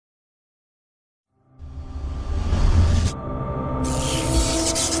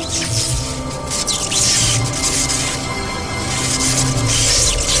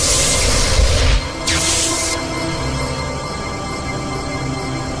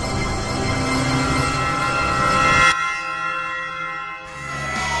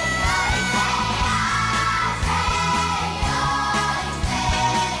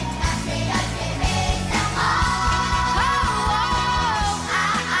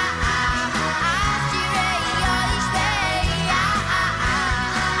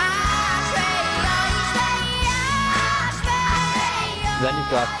Then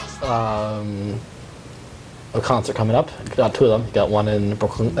you've got a concert coming up. You got two of them. You got one in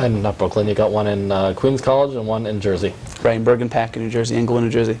Brooklyn, and not Brooklyn. You got one in Queens College and one in Jersey. Right, in Bergen Pack in New Jersey, Englewood, New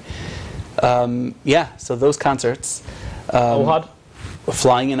Jersey. Yeah, so those concerts. OHAD? We're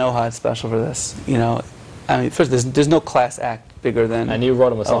flying in OHAD special for this. You know, I mean, first, there's no class act bigger than And you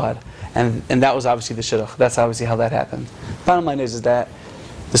wrote him a song. OHAD. And that was obviously the shidduch. That's obviously how that happened. Bottom line is that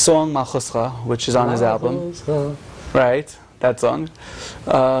the song Malchuscha, which is on his album, right, that song,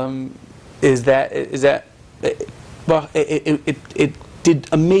 it did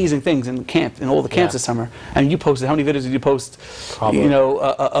amazing things in camp, in all the camps this summer. And you posted, how many videos did you post? Probably. You know,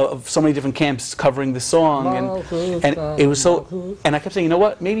 of so many different camps covering the song, and it was so. And I kept saying, you know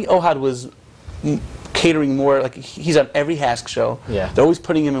what? Maybe OHAD was catering more, like he's on every Hask show. Yeah. They're always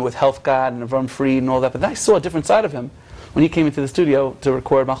putting him in with Health God and Avram Fried and all that. But then I saw a different side of him when he came into the studio to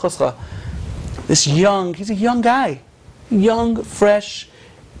record Malchuscha. He's a young guy, young, fresh,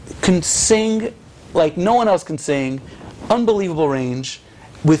 can sing like no one else can sing, unbelievable range,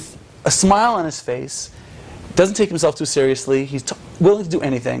 with a smile on his face, doesn't take himself too seriously, he's willing to do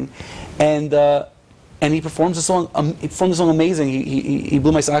anything, and he performs the song. He performed the song amazing. He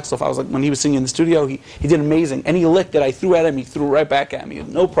blew my socks off. I was like, when he was singing in the studio, he did amazing. Any lick that I threw at him, he threw right back at me.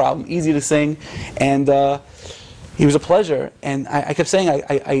 No problem, easy to sing, and he was a pleasure. And I kept saying,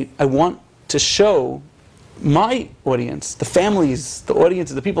 I want to show my audience, the families, the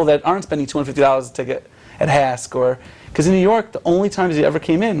audiences, the people that aren't spending $250 a ticket at Hask, or because in New York, the only times he ever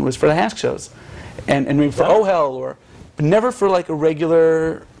came in was for the Hask shows, and maybe for OHEL, but never for like a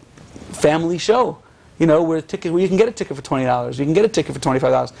regular family show. You know, where you can get a ticket for $20, you can get a ticket for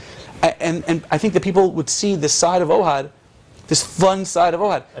 $25, and I think that people would see this side of OHAD, this fun side of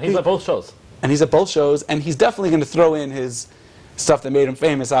OHAD. And he's at both shows. And he's at both shows, and he's definitely going to throw in his stuff that made him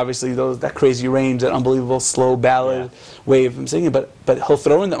famous. Obviously, that crazy range, that unbelievable slow ballad way of him singing. But he'll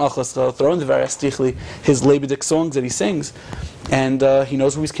throw in the Malchus, he'll throw in the Varias Stichli, his Lebedik songs that he sings, and he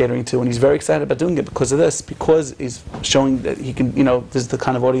knows who he's catering to, and he's very excited about doing it because of this, because he's showing that he can. You know, this is the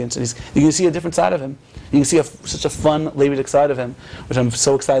kind of audience, and you can see a different side of him. You can see such a fun Lebedik side of him, which I'm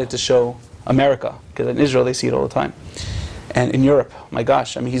so excited to show America, because in Israel they see it all the time. And in Europe, my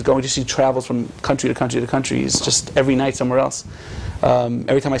gosh, I mean, he travels from country to country to country. He's just every night somewhere else.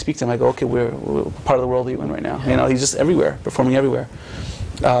 Every time I speak to him, I go, okay, what part of the world are you in right now? You know, he's just everywhere, performing everywhere.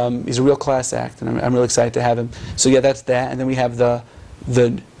 He's a real class act, and I'm really excited to have him. So yeah, that's that. And then we have the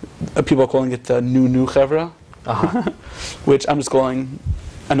people are calling it the new Chevra, which I'm just calling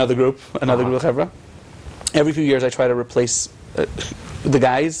another group of Chevra. Every few years, I try to replace the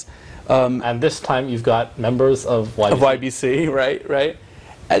guys. And this time you've got members of YBC. Of YBC, right.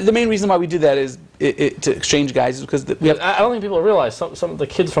 The main reason why we do that is to exchange guys, is because I don't think people realize some of the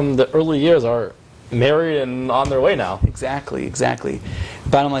kids from the early years are married and on their way now. Exactly.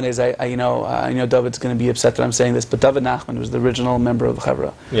 Bottom line is, I know David's going to be upset that I'm saying this, but David Nachman was the original member of the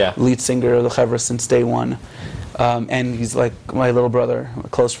Chevra, lead singer of the Chevra since day one, and he's like my little brother, a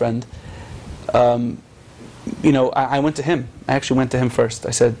close friend. You know, I went to him. I actually went to him first. I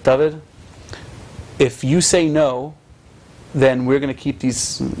said, David, if you say no, then we're going to keep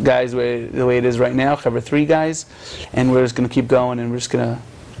these guys the way it is right now, Chevra 3 guys, and we're just going to keep going, and we're just going to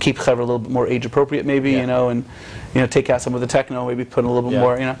keep Chevra a little bit more age appropriate, maybe, you know, and take out some of the techno, maybe put in a little bit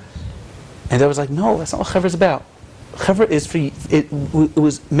more, you know. And I was like, no, that's not what Chevra's about. Chevra is for it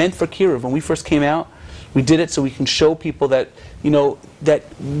was meant for Kiruv. When we first came out, we did it so we can show people that, you know, that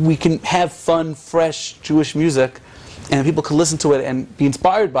we can have fun, fresh Jewish music, and people can listen to it and be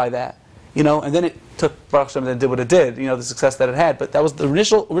inspired by that, you know. And then it took Baruch Hashem and did what it did, you know, the success that it had. But that was the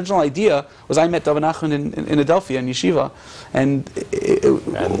original idea. Was I met David Nachman in Adelphia in yeshiva, and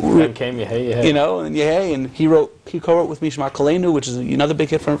then came Yehei, you know, and Yehei, and he co-wrote with me Shema Kolenu, which is another big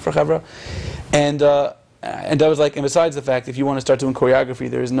hit for Chevra, and I was like, and besides the fact, if you want to start doing choreography,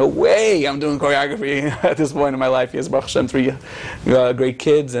 there is no way I'm doing choreography at this point in my life. He has Baruch Hashem 3 great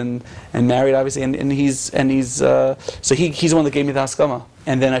kids and married, obviously, and he's so he's the one that gave me the haskama.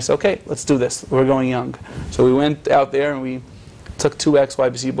 And then I said, okay, let's do this. We're going young, so we went out there and we took 2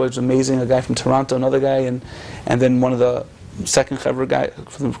 ex-YBC boys, amazing, a guy from Toronto, another guy, and then one of the second Chevra guy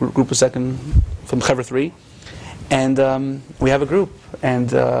from the group of from Chevra 3, and we have a group, and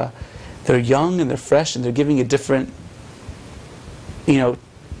they're young and they're fresh and they're giving a different, you know,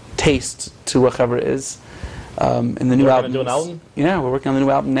 taste to what Chevra is. In the new album. We're going to do an album? Yeah, we're working on the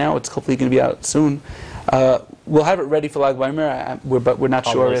new album now. It's hopefully going to be out soon. We'll have it ready for Lag Baimer, but we're not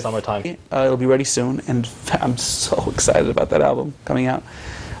sure if summertime. It'll be ready soon, and I'm so excited about that album coming out.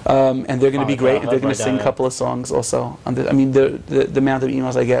 And they're going to be great, and they're going to sing a couple of songs also. I mean, the amount of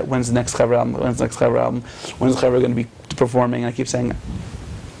emails I get, when's the next Chevra album? When's the next Chevra album? When's Chevra going to be performing. I keep saying,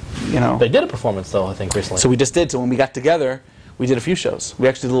 you know. They did a performance though, I think, recently. So we just did. So when we got together, we did a few shows. We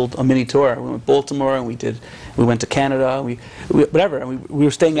actually did a mini tour. We went to Baltimore, and we went to Canada, whatever. And we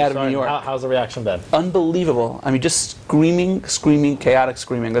were staying out of New York. How's the reaction been? Unbelievable. I mean, just screaming, chaotic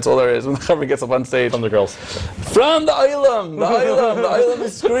screaming. That's all there is when the Chevra gets up on stage. From the girls. From the Olam! The Olam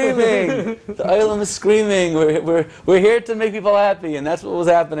is screaming! The Olam is screaming! We're here to make people happy, and that's what was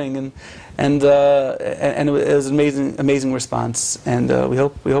happening. And it was an amazing response, and we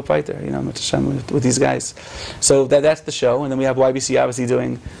hope right there, you know, with these guys. So that's the show, and then we have YBC obviously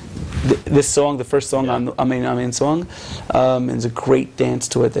doing this song, the first song on the Amen Amen song. And there's a great dance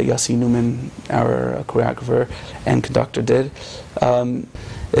to it that Yossi Newman, our choreographer and conductor, did.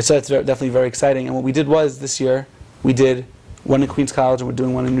 It's definitely very exciting. And what we did was this year we did one in Queens College, and we're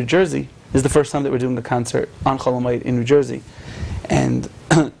doing one in New Jersey. This is the first time that we're doing a concert on Chol in New Jersey, and.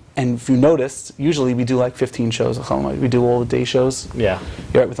 And if you noticed, usually we do like 15 shows of Chol Hamoed. We do all the day shows. Yeah.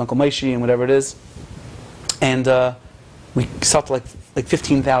 You're right, with Uncle Maishi and whatever it is. And we stopped like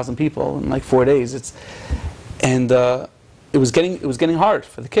 15,000 people in like 4 days. It was getting hard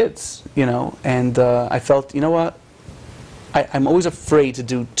for the kids, you know. And I felt, you know what? I'm always afraid to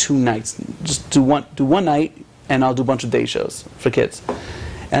do 2 nights. Just do one night, and I'll do a bunch of day shows for kids.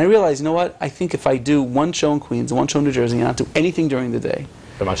 And I realized, you know what? I think if I do one show in Queens and one show in New Jersey, and not do anything during the day,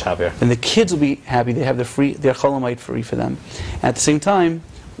 they're much happier. And the kids will be happy. They have their Chol Hamoed free for them. And at the same time,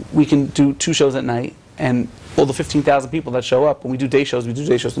 we can do 2 shows at night, and all the 15,000 people that show up, when we do day shows in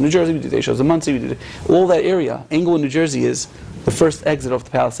New Jersey, we do day shows in Muncie, we do all that area. Englewood, New Jersey is the first exit off the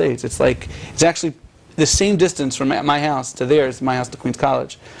Palisades. It's actually the same distance from my house to theirs, my house to Queens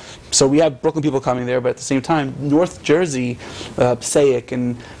College. So we have Brooklyn people coming there, but at the same time, North Jersey, Passaic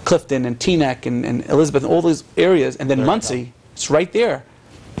and Clifton and Teaneck and Elizabeth, and all those areas, and then Muncie, it's right there.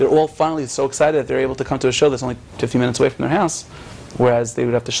 They're all finally so excited that they're able to come to a show that's only 50 minutes away from their house, whereas they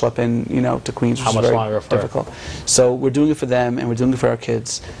would have to schlep in, you know, to Queens, which is very difficult. So we're doing it for them, and we're doing it for our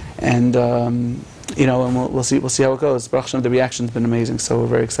kids, and you know, and we'll see how it goes. Baruch Hashem, the reaction's been amazing, so we're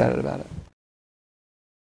very excited about it.